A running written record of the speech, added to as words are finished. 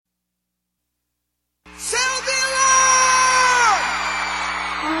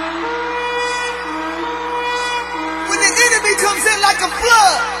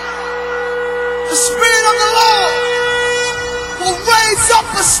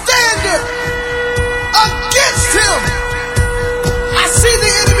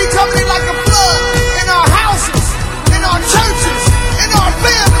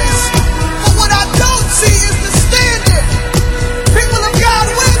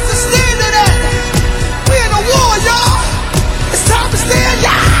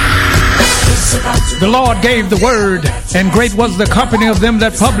The Lord gave the word, and great was the company of them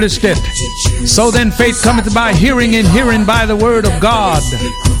that published it. So then faith cometh by hearing, and hearing by the word of God.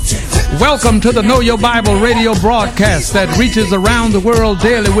 Welcome to the Know Your Bible radio broadcast that reaches around the world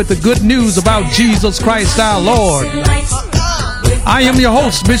daily with the good news about Jesus Christ our Lord. I am your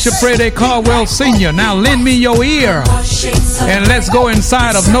host, Bishop Fred A. Caldwell Sr. Now lend me your ear, and let's go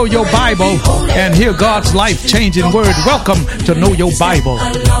inside of Know Your Bible and hear God's life-changing word. Welcome to Know Your Bible.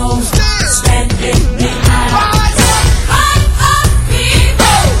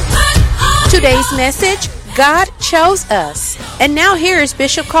 Today's message, God chose us. And now here is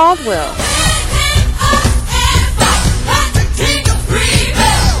Bishop Caldwell.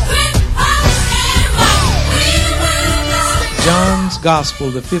 John's Gospel,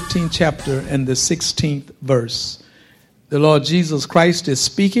 the 15th chapter and the 16th verse. The Lord Jesus Christ is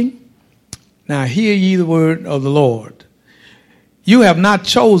speaking. Now hear ye the word of the Lord. You have not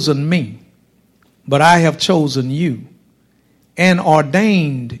chosen me, but I have chosen you and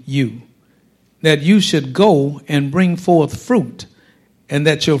ordained you, that you should go and bring forth fruit, and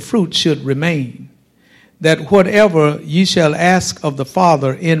that your fruit should remain, that whatever ye shall ask of the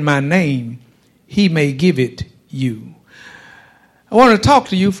Father in my name, he may give it you. I want to talk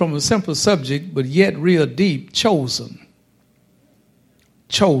to you from a simple subject, but yet real deep. Chosen.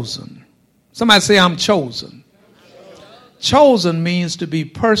 Chosen. Somebody say, I'm chosen. Chosen means to be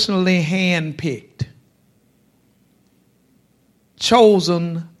personally handpicked.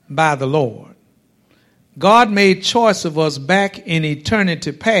 Chosen by the Lord. God made choice of us back in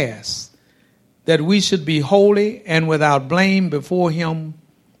eternity past that we should be holy and without blame before him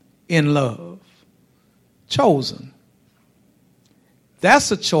in love. Chosen.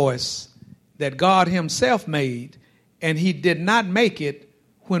 That's a choice that God himself made, and he did not make it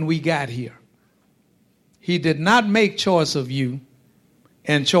when we got here. He did not make choice of you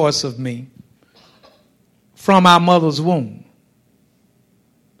and choice of me from our mother's womb.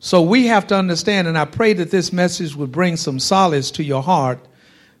 So we have to understand, and I pray that this message would bring some solace to your heart,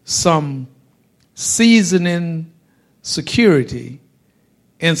 some seasoning security,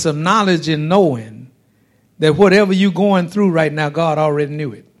 and some knowledge in knowing that whatever you're going through right now, God already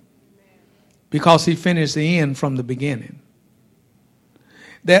knew it, because he finished the end from the beginning.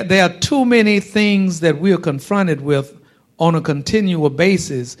 There are too many things that we are confronted with on a continual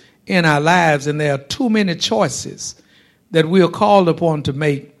basis in our lives, and there are too many choices that we are called upon to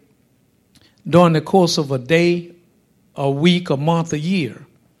make during the course of a day, a week, a month, a year.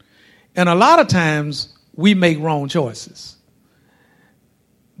 And a lot of times we make wrong choices.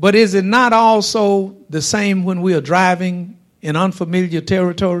 But is it not also the same when we are driving in unfamiliar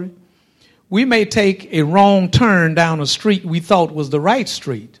territory? We may take a wrong turn down a street we thought was the right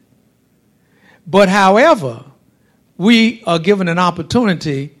street. But however, we are given an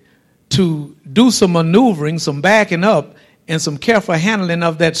opportunity to do some maneuvering, some backing up, and some careful handling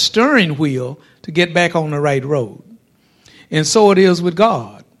of that steering wheel to get back on the right road. And so it is with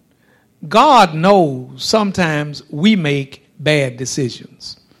God. God knows sometimes we make bad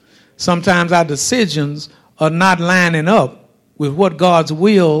decisions. Sometimes our decisions are not lining up with what God's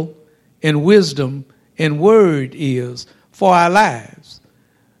will and wisdom and word is for our lives.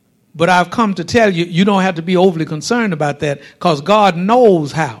 But I've come to tell you, you don't have to be overly concerned about that, because God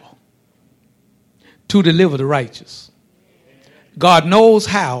knows how to deliver the righteous. God knows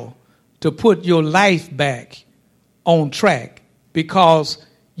how to put your life back on track, because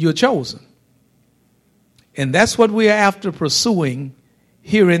you're chosen. And that's what we are after pursuing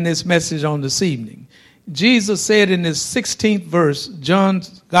here in this message on this evening. Jesus said in his 16th verse,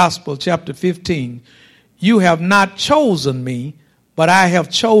 John's Gospel, chapter 15, you have not chosen me, but I have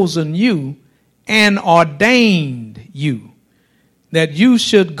chosen you and ordained you, that you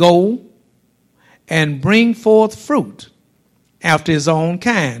should go and bring forth fruit after his own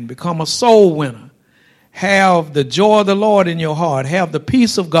kind, become a soul winner, have the joy of the Lord in your heart, have the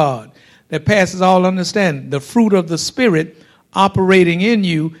peace of God that passes all understanding, the fruit of the Spirit operating in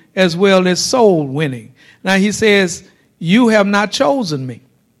you, as well as soul winning. Now he says, you have not chosen me.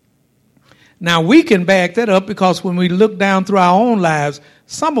 Now we can back that up, because when we look down through our own lives,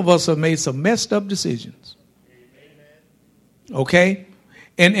 some of us have made some messed up decisions. Okay?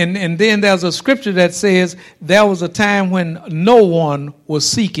 And then there's a scripture that says there was a time when no one was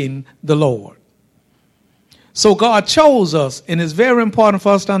seeking the Lord. So God chose us, and it's very important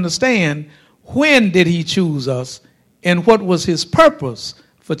for us to understand, when did he choose us and what was his purpose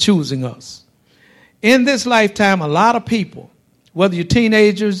for choosing us. In this lifetime, a lot of people, whether you're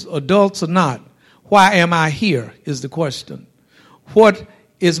teenagers, adults or not, why am I here is the question. What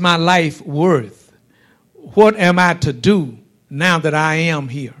is my life worth? What am I to do now that I am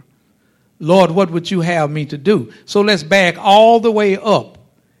here? Lord, what would you have me to do? So let's back all the way up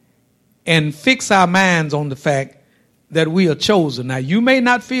and fix our minds on the fact that we are chosen. Now, you may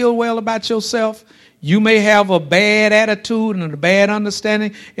not feel well about yourself. You may have a bad attitude and a bad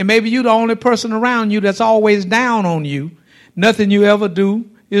understanding. And maybe you're the only person around you that's always down on you. Nothing you ever do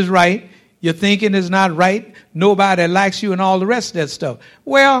is right. Your thinking is not right. Nobody likes you and all the rest of that stuff.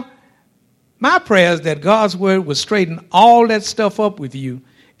 Well, my prayer is that God's word will straighten all that stuff up with you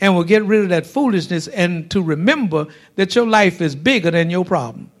and will get rid of that foolishness, and to remember that your life is bigger than your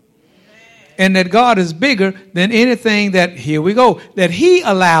problem. And that God is bigger than anything that, here we go, that he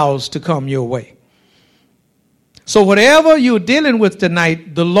allows to come your way. So whatever you're dealing with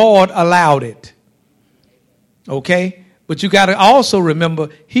tonight, the Lord allowed it. Okay? But you got to also remember,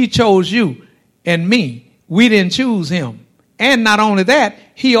 he chose you and me. We didn't choose him. And not only that,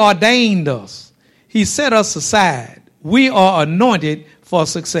 he ordained us. He set us aside. We are anointed for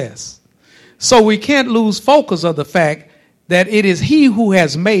success. So we can't lose focus of the fact that it is he who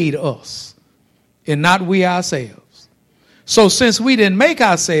has made us and not we ourselves. So since we didn't make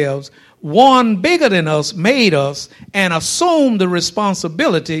ourselves, one bigger than us made us and assumed the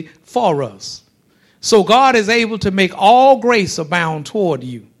responsibility for us. So God is able to make all grace abound toward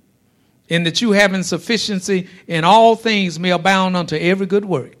you, in that you having sufficiency in all things may abound unto every good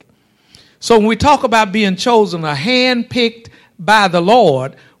work. So when we talk about being chosen, a hand picked by the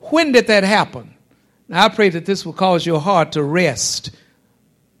Lord, when did that happen? Now I pray that this will cause your heart to rest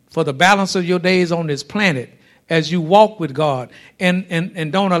for the balance of your days on this planet as you walk with God,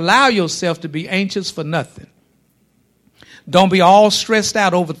 and don't allow yourself to be anxious for nothing. Don't be all stressed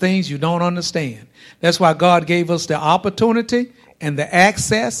out over things you don't understand. That's why God gave us the opportunity and the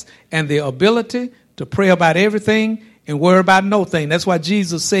access and the ability to pray about everything and worry about no thing. That's why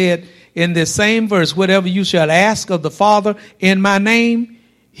Jesus said in this same verse, whatever you shall ask of the Father in my name,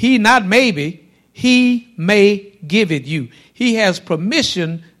 he, not maybe, he may give it you. He has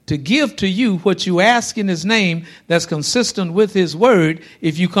permission to give to you what you ask in his name that's consistent with his word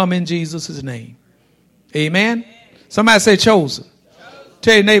if you come in Jesus' name. Amen? Somebody say chosen.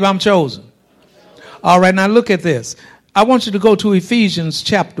 Tell your neighbor, I'm chosen. All right, now look at this. I want you to go to Ephesians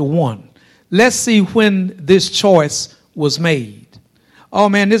chapter 1. Let's see when this choice was made. Oh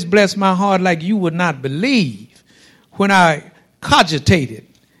man, this blessed my heart like you would not believe when I cogitated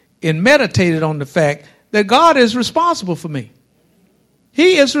and meditated on the fact that God is responsible for me.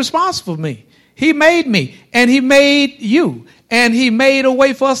 He is responsible for me. He made me, and he made you, and he made a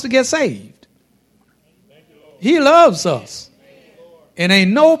way for us to get saved. He loves us. And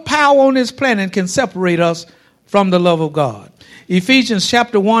ain't no power on this planet can separate us from the love of God. Ephesians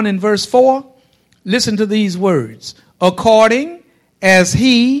chapter 1 and verse 4. Listen to these words. According as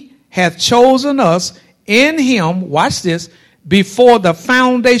he hath chosen us in him, watch this, before the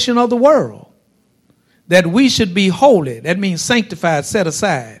foundation of the world, that we should be holy. That means sanctified, set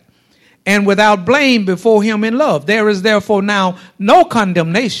aside, and without blame before him in love. There is therefore now no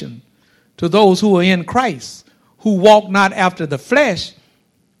condemnation to those who are in Christ, who walk not after the flesh,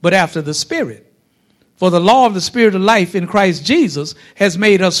 but after the Spirit. For the law of the Spirit of life in Christ Jesus has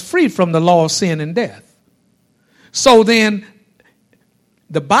made us free from the law of sin and death. So then,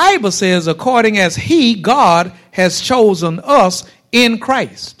 the Bible says, according as he, God, has chosen us in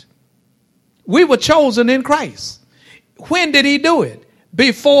Christ. We were chosen in Christ. When did he do it?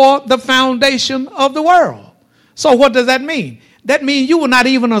 Before the foundation of the world. So what does that mean? That means you were not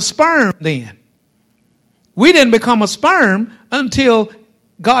even a sperm then. We didn't become a sperm until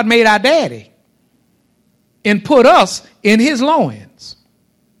God made our daddy and put us in his loins.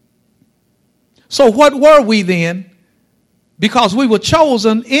 So what were we then? Because we were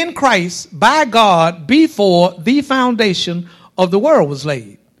chosen in Christ by God before the foundation of the world was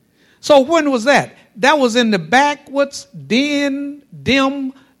laid. So when was that? That was in the backwards, dim,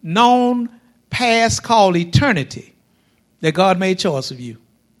 known past called eternity that God made choice of you.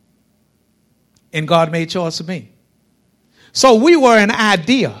 And God made choice of me. So we were an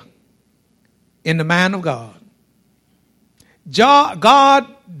idea in the mind of God. God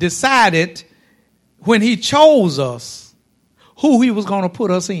decided when he chose us who he was going to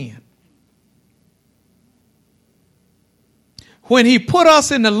put us in. When he put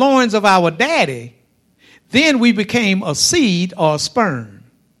us in the loins of our daddy, then we became a seed or a sperm.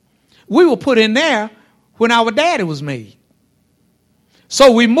 We were put in there when our daddy was made.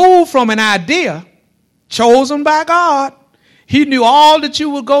 So we moved from an idea chosen by God. He knew all that you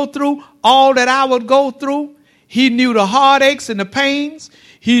would go through, all that I would go through. He knew the heartaches and the pains.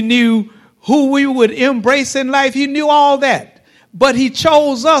 He knew who we would embrace in life. He knew all that. But he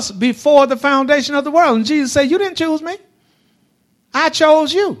chose us before the foundation of the world. And Jesus said, you didn't choose me. I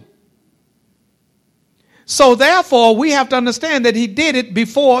chose you. So therefore, we have to understand that he did it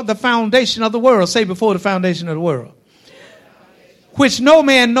before the foundation of the world. Say before the foundation of the world. Which no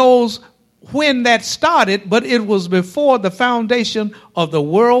man knows when that started, but it was before the foundation of the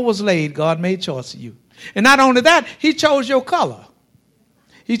world was laid. God made choice of you. And not only that, he chose your color.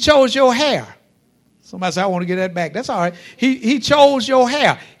 He chose your hair. Somebody say, I want to get that back. That's all right. He chose your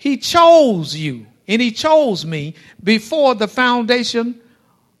hair. He chose you. And he chose me before the foundation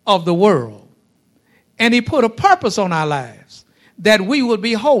of the world. And he put a purpose on our lives that we would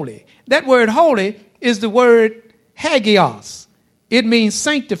be holy. That word holy is the word hagios. It means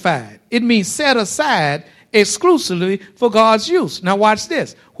sanctified. It means set aside exclusively for God's use. Now watch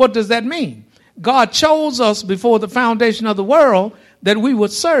this. What does that mean? God chose us before the foundation of the world that we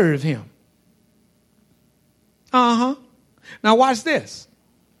would serve him. Now watch this.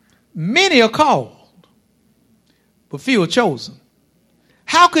 Many are called, but few are chosen.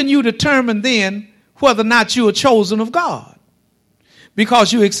 How can you determine then whether or not you are chosen of God?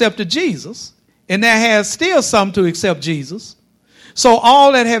 Because you accepted Jesus, and there has still some to accept Jesus. So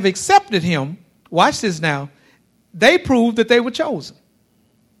all that have accepted him, watch this now, they proved that they were chosen.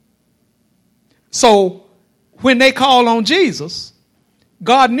 So when they called on Jesus,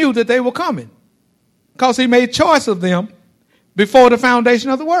 God knew that they were coming because he made choice of them before the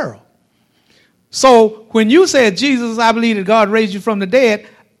foundation of the world. So when you said, Jesus, I believe that God raised you from the dead,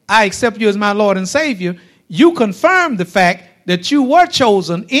 I accept you as my Lord and Savior, you confirmed the fact that you were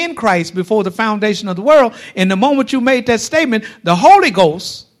chosen in Christ before the foundation of the world. And the moment you made that statement, the Holy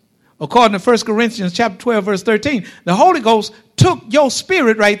Ghost, according to 1 Corinthians chapter 12, verse 13, the Holy Ghost took your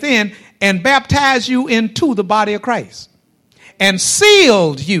spirit right then and baptized you into the body of Christ and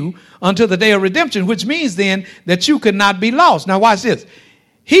sealed you until the day of redemption, which means then that you could not be lost. Now watch this.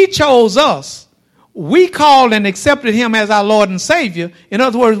 He chose us. We called and accepted him as our Lord and Savior. In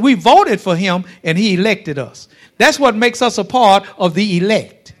other words, we voted for him and he elected us. That's what makes us a part of the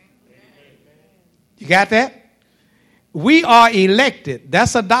elect. You got that? We are elected.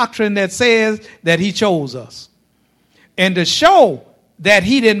 That's a doctrine that says that he chose us. And to show that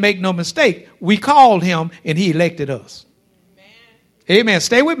he didn't make no mistake, we called him and he elected us. Amen.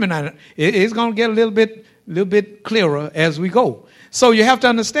 Stay with me now. It's going to get a little bit clearer as we go. So you have to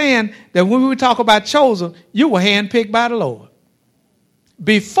understand that when we talk about chosen, you were handpicked by the Lord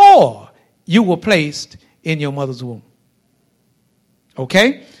before you were placed in your mother's womb.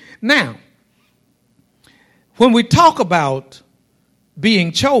 Okay? Now, when we talk about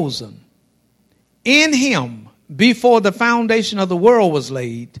being chosen in him before the foundation of the world was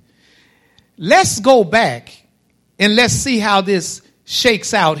laid, let's go back and let's see how this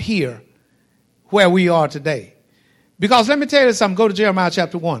shakes out here where we are today. Because let me tell you something. Go to Jeremiah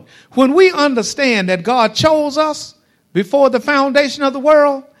chapter 1. When we understand that God chose us before the foundation of the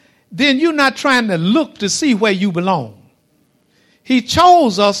world, then you're not trying to look to see where you belong. He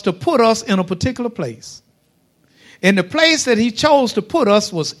chose us to put us in a particular place. And the place that he chose to put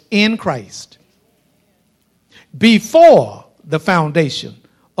us was in Christ. Before the foundation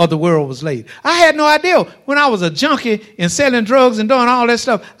of the world was laid. I had no idea when I was a junkie and selling drugs and doing all that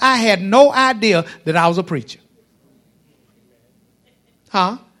stuff. I had no idea that I was a preacher.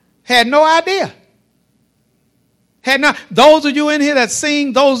 Had no idea. Those of you in here that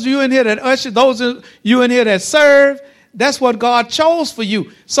sing, those of you in here that usher, those of you in here that serve, that's what God chose for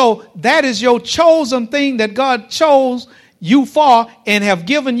you. So that is your chosen thing that God chose you for and have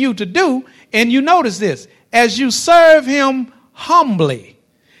given you to do. And you notice this, as you serve him humbly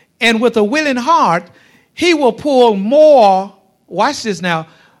and with a willing heart, he will pull more, watch this now,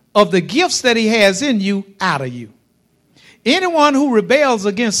 of the gifts that he has in you out of you. Anyone who rebels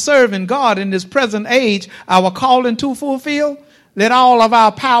against serving God in this present age, our calling to fulfill, let all of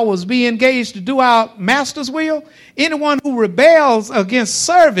our powers be engaged to do our master's will. Anyone who rebels against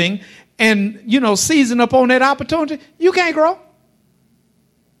serving and, seizing upon that opportunity, you can't grow.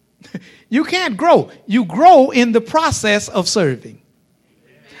 You can't grow. You grow in the process of serving.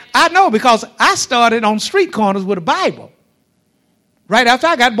 I know because I started on street corners with a Bible. Right after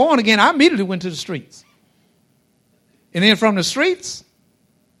I got born again, I immediately went to the streets. And then from the streets,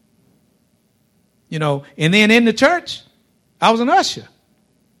 and then in the church, I was an usher.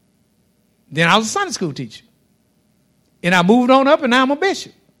 Then I was a Sunday school teacher. And I moved on up and now I'm a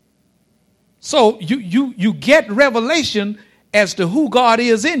bishop. So you get revelation as to who God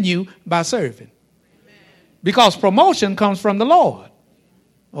is in you by serving. Because promotion comes from the Lord.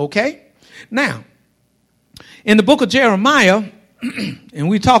 Okay? Now, in the book of Jeremiah, and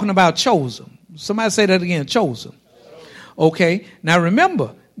we're talking about chosen. Somebody say that again, chosen. Okay, now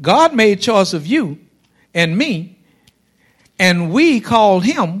remember, God made choice of you and me, and we called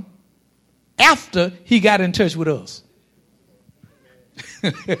him after he got in touch with us.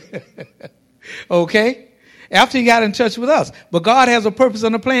 Okay? After he got in touch with us. But God has a purpose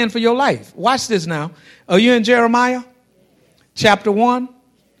and a plan for your life. Watch this now. Are you in Jeremiah? Chapter 1,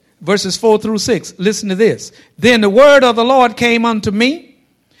 verses 4 through 6. Listen to this. Then the word of the Lord came unto me,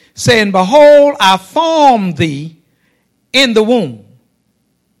 saying, Behold, I formed thee in the womb.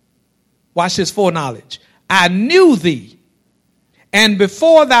 Watch this foreknowledge. I knew thee, and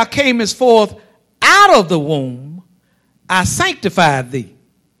before thou camest forth out of the womb, I sanctified thee.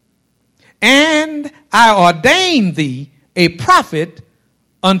 And I ordained thee a prophet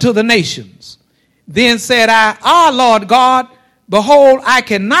unto the nations. Then said I, Lord God, behold, I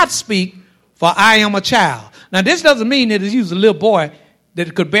cannot speak, for I am a child. Now, this doesn't mean that he was a little boy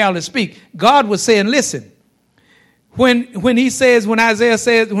that could barely speak. God was saying, listen, when Isaiah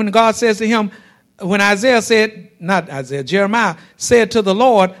says, when God says to him, when Isaiah said, not Isaiah, Jeremiah said to the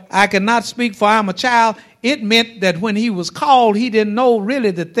Lord, I cannot speak, for I am a child, it meant that when he was called, he didn't know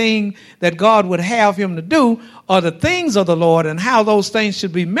really the thing that God would have him to do or the things of the Lord and how those things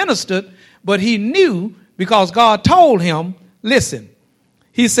should be ministered. But he knew because God told him, listen,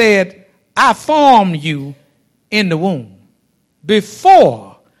 he said, I formed you in the womb.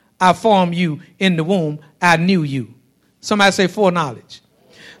 Before I formed you in the womb, I knew you. Somebody say foreknowledge.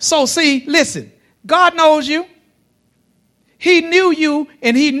 So see, listen, God knows you. He knew you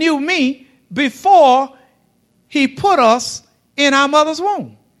and he knew me before he put us in our mother's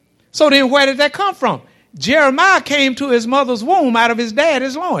womb. So then where did that come from? Jeremiah came to his mother's womb out of his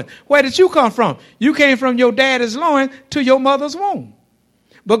daddy's loin. Where did you come from? You came from your daddy's loin to your mother's womb.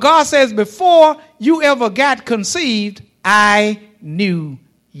 But God says, before you ever got conceived, I knew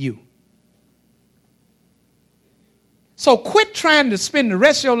you. So quit trying to spend the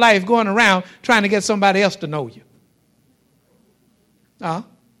rest of your life going around trying to get somebody else to know you.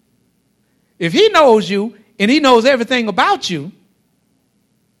 If he knows you and he knows everything about you,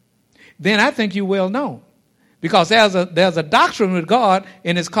 then I think you're well known. Because there's a doctrine with God,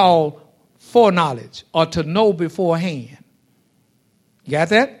 and it's called foreknowledge, or to know beforehand. You got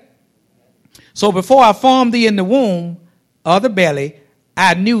that? So before I formed thee in the womb of the belly,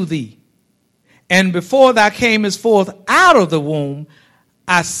 I knew thee. And before thou camest forth out of the womb,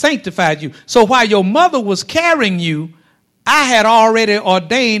 I sanctified you. So while your mother was carrying you, I had already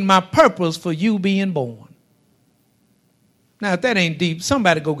ordained my purpose for you being born. Now, if that ain't deep,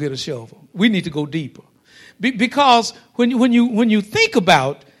 somebody go get a shovel. We need to go deeper. Because when you think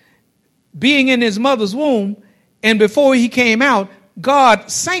about being in his mother's womb, and before he came out,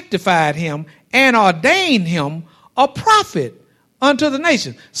 God sanctified him and ordained him a prophet unto the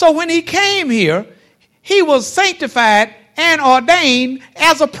nation. So when he came here, he was sanctified and ordained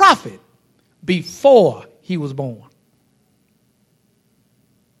as a prophet before he was born.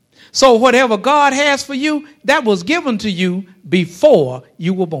 So whatever God has for you, that was given to you before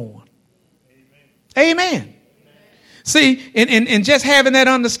you were born. Amen. See, and just having that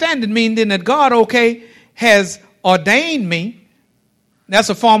understanding means then that God, has ordained me. That's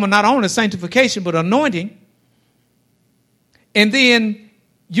a form of not only sanctification, but anointing. And then,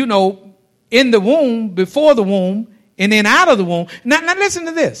 in the womb, before the womb, and then out of the womb. Now listen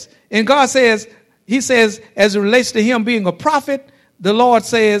to this. And God says, he says, as it relates to him being a prophet, the Lord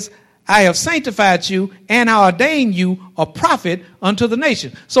says, I have sanctified you and I ordained you a prophet unto the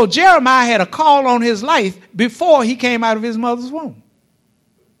nation. So Jeremiah had a call on his life before he came out of his mother's womb.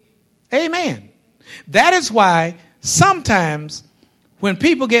 Amen. That is why sometimes when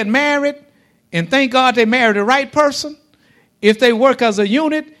people get married and thank God they married the right person, if they work as a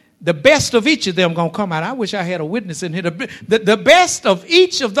unit, the best of each of them going to come out. I wish I had a witness in here. The best of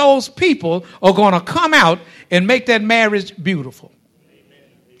each of those people are going to come out and make that marriage beautiful.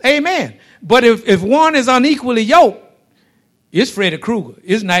 Amen. But if one is unequally yoked, it's Freddy Krueger.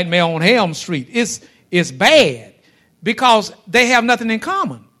 It's Nightmare on Elm Street. It's bad because they have nothing in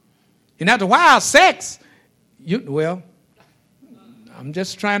common. And after a while, sex, I'm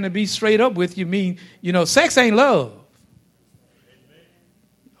just trying to be straight up with you. Sex ain't love.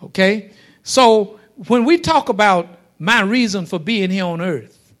 Okay? So when we talk about my reason for being here on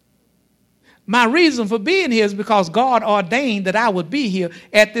earth, my reason for being here is because God ordained that I would be here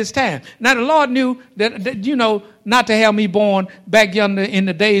at this time. Now, the Lord knew that not to have me born back yonder in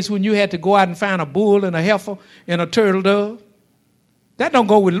the days when you had to go out and find a bull and a heifer and a turtle dove. That don't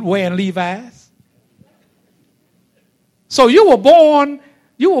go with wearing Levi's. So you were born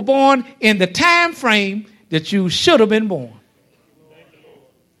in the time frame that you should have been born.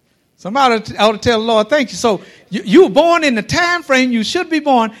 Somebody ought to tell the Lord, thank you. So you were born in the time frame you should be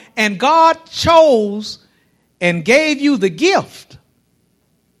born, and God chose and gave you the gift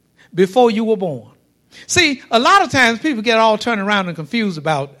before you were born. See, a lot of times people get all turned around and confused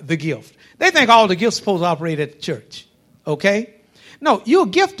about the gift. They think all the gifts are supposed to operate at the church. Okay? No, you're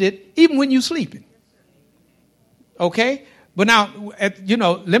gifted even when you're sleeping. Okay? But now,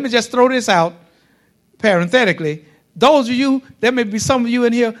 let me just throw this out parenthetically. Those of you, there may be some of you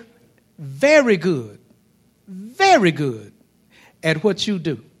in here, very good at what you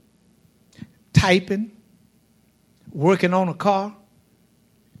do. Typing, working on a car,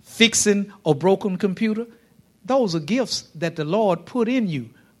 fixing a broken computer. Those are gifts that the Lord put in you.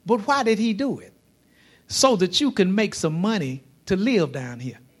 But why did he do it? So that you can make some money to live down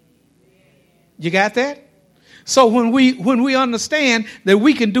here. You got that? So when we understand that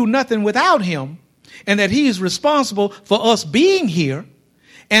we can do nothing without him, and that he is responsible for us being here,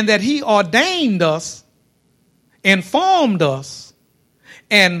 and that he ordained us and formed us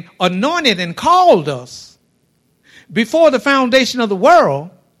and anointed and called us before the foundation of the world,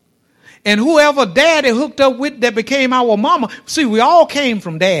 and whoever daddy hooked up with that became our mama. See, we all came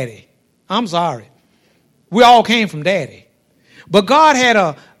from daddy. I'm sorry. We all came from daddy. But God had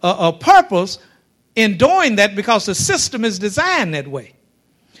a purpose in doing that because the system is designed that way.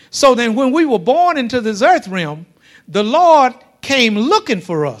 So then when we were born into this earth realm, the Lord came looking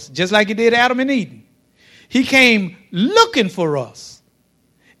for us, just like he did Adam and Eden. He came looking for us.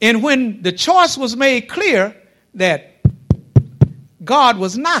 And when the choice was made clear that God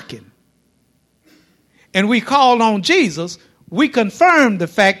was knocking, and we called on Jesus, we confirmed the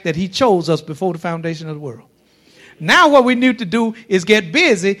fact that he chose us before the foundation of the world. Now what we need to do is get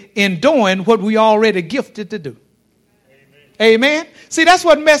busy in doing what we already gifted to do. Amen. See, that's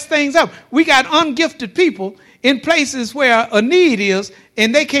what messed things up. We got ungifted people in places where a need is,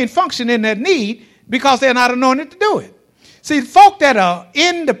 and they can't function in that need because they're not anointed to do it. See, folk that are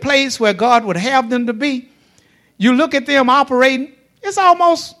in the place where God would have them to be, you look at them operating, it's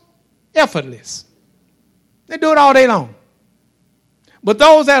almost effortless. They do it all day long. But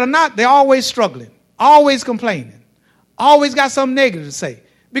those that are not, they're always struggling, always complaining, always got something negative to say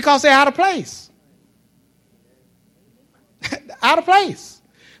because they're out of place. Out of place.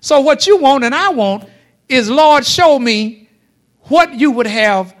 So what you want and I want is, Lord, show me what you would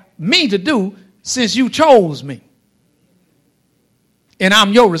have me to do since you chose me. And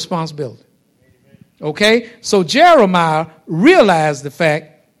I'm your responsibility. Okay? So Jeremiah realized the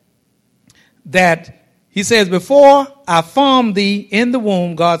fact that he says, before I formed thee in the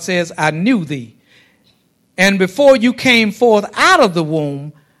womb, God says, I knew thee. And before you came forth out of the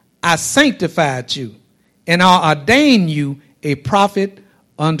womb, I sanctified you. And I ordained you a prophet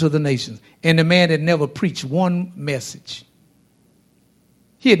unto the nations. And the man had never preached one message.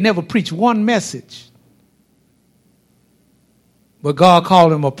 He had never preached one message. But God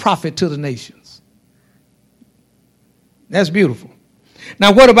called him a prophet to the nations. That's beautiful.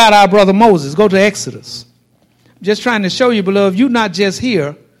 Now, what about our brother Moses? Go to Exodus. I'm just trying to show you, beloved, you're not just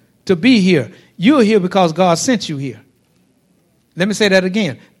here to be here. You're here because God sent you here. Let me say that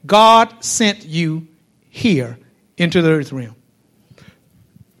again. God sent you here into the earth realm.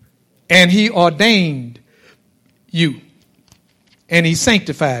 And he ordained you. And he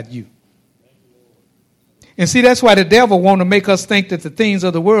sanctified you. And see, that's why the devil want to make us think that the things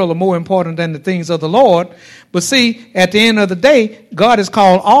of the world are more important than the things of the Lord. But see, at the end of the day, God has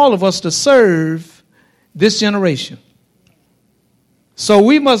called all of us to serve this generation. So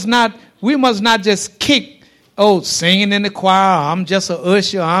we must not just kick, singing in the choir, I'm just a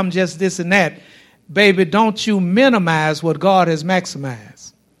usher, I'm just this and that. Baby, don't you minimize what God has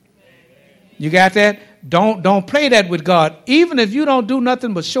maximized. You got that? Don't play that with God. Even if you don't do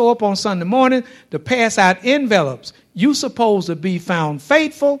nothing but show up on Sunday morning to pass out envelopes, you're supposed to be found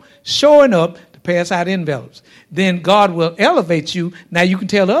faithful, showing up to pass out envelopes. Then God will elevate you. Now you can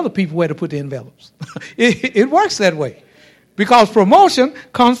tell the other people where to put the envelopes. It works that way. Because promotion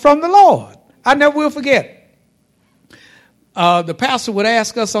comes from the Lord. I never will forget. The pastor would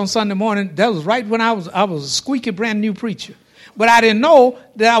ask us on Sunday morning, that was right when I was a squeaky brand new preacher. But I didn't know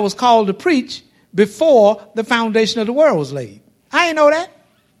that I was called to preach before the foundation of the world was laid. I didn't know that.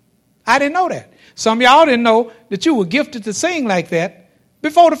 I didn't know that. Some of y'all didn't know that you were gifted to sing like that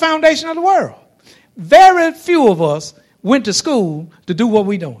before the foundation of the world. Very few of us went to school to do what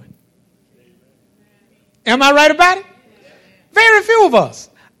we're doing. Am I right about it? Very few of us.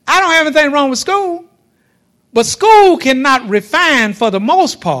 I don't have anything wrong with school. But school cannot refine, for the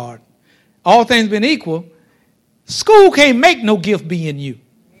most part, all things being equal, school can't make no gift be in you.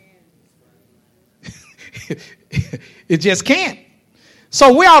 It just can't.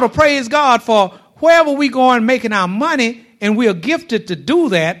 So we ought to praise God for wherever we go and making our money, and we are gifted to do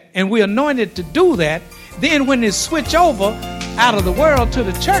that, and we are anointed to do that. Then when they switch over, out of the world to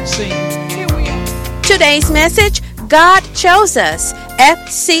the church scene. Here we are. Today's message, God Chose Us,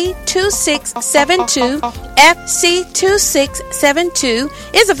 FC 2672. FC 2672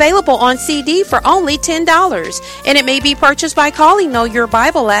 is available on CD for only $10, and it may be purchased by calling Know Your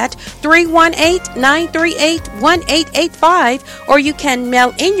Bible at 318-938-1885, or you can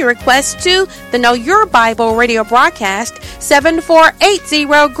mail in your request to the Know Your Bible radio broadcast, 7480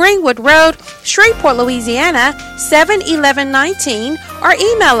 Greenwood Road, Shreveport, Louisiana, 71119, or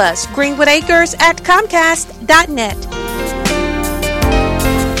email us greenwoodacres@comcast.net.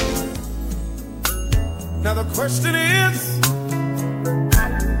 Now the question is,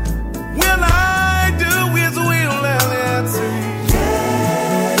 will I do His will? And answer,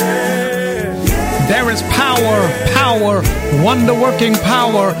 yeah. There is power, wonder-working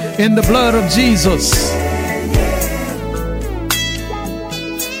power in the blood of Jesus.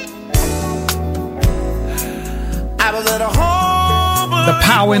 I was at a home. The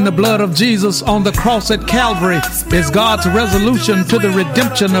power in the blood of Jesus on the cross at Calvary is God's resolution to the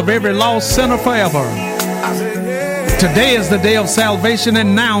redemption of every lost sinner forever. Today is the day of salvation,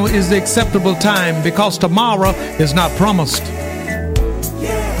 and now is the acceptable time, because tomorrow is not promised.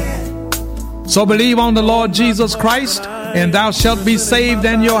 So believe on the Lord Jesus Christ, and thou shalt be saved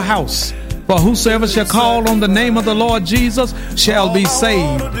and your house. For whosoever shall call on the name of the Lord Jesus shall be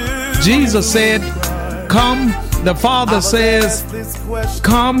saved. Jesus said, come. The Father says,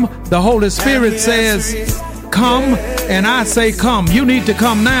 come. The Holy Spirit says, come. And I say, come. You need to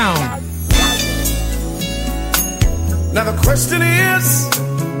come now. Now the question is,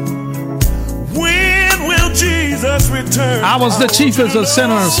 when will Jesus return? I was the chiefest of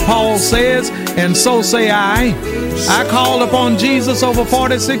sinners, Paul says, and so say I. I called upon Jesus over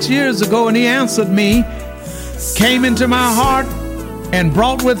 46 years ago, and he answered me, came into my heart, and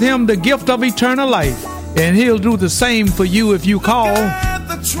brought with him the gift of eternal life. And he'll do the same for you if you call. Got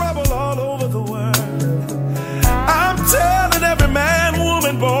the trouble all over the world. I'm telling every man,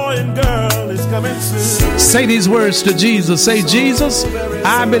 woman, boy, and girl is coming soon. Say these words to Jesus. Say, Jesus,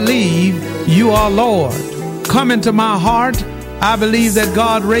 I believe you are Lord. Come into my heart. I believe that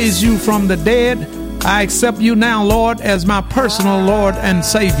God raised you from the dead. I accept you now, Lord, as my personal Lord and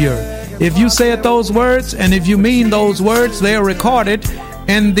Savior. If you said those words, and if you mean those words, they are recorded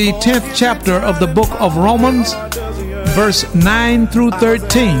in the 10th chapter of the book of Romans, verse 9 through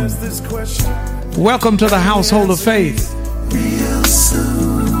 13. Welcome to the household of faith.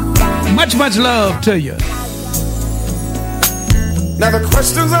 Much, much love to you. Now the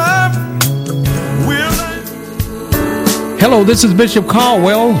questions are, Hello, this is Bishop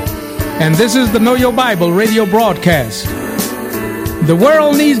Caldwell, and this is the Know Your Bible radio broadcast. The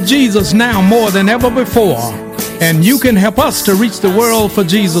world needs Jesus now more than ever before, and you can help us to reach the world for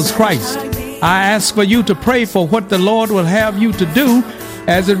Jesus Christ. I ask for you to pray for what the Lord will have you to do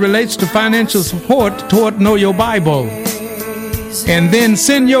as it relates to financial support toward Know Your Bible. And then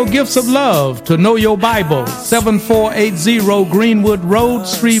send your gifts of love to Know Your Bible, 7480 Greenwood Road,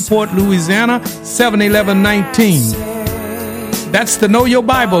 Shreveport, Louisiana, 71119. That's the Know Your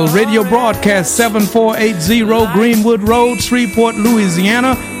Bible radio broadcast, 7480 Greenwood Road, Shreveport,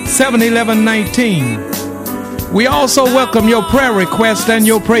 Louisiana, 71119. We also welcome your prayer requests and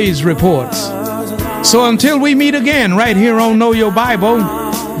your praise reports. So until we meet again right here on Know Your Bible,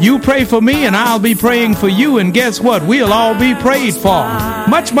 you pray for me and I'll be praying for you, and guess what? We'll all be prayed for.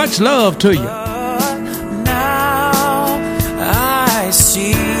 Much, much love to you.